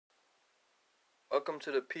Welcome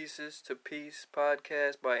to the Pieces to Peace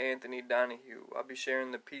podcast by Anthony Donahue. I'll be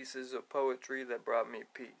sharing the pieces of poetry that brought me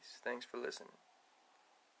peace. Thanks for listening.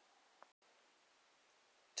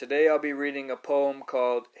 Today I'll be reading a poem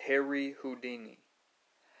called Harry Houdini.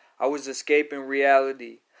 I was escaping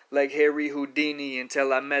reality, like Harry Houdini,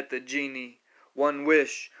 until I met the genie. One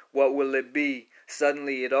wish, what will it be?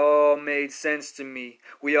 Suddenly it all made sense to me.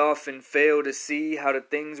 We often fail to see how the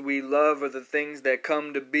things we love are the things that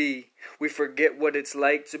come to be. We forget what it's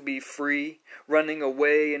like to be free, running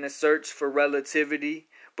away in a search for relativity.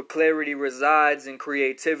 But clarity resides in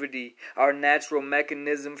creativity. Our natural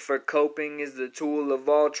mechanism for coping is the tool of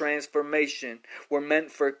all transformation. We're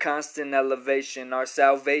meant for constant elevation. Our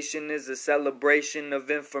salvation is a celebration of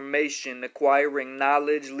information. Acquiring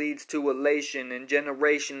knowledge leads to elation and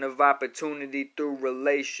generation of opportunity through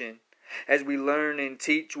relation. As we learn and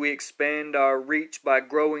teach, we expand our reach by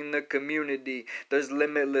growing the community. There's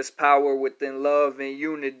limitless power within love and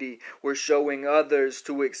unity. We're showing others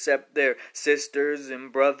to accept their sisters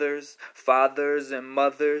and brothers, fathers and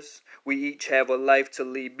mothers. We each have a life to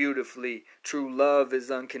lead beautifully. True love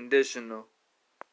is unconditional.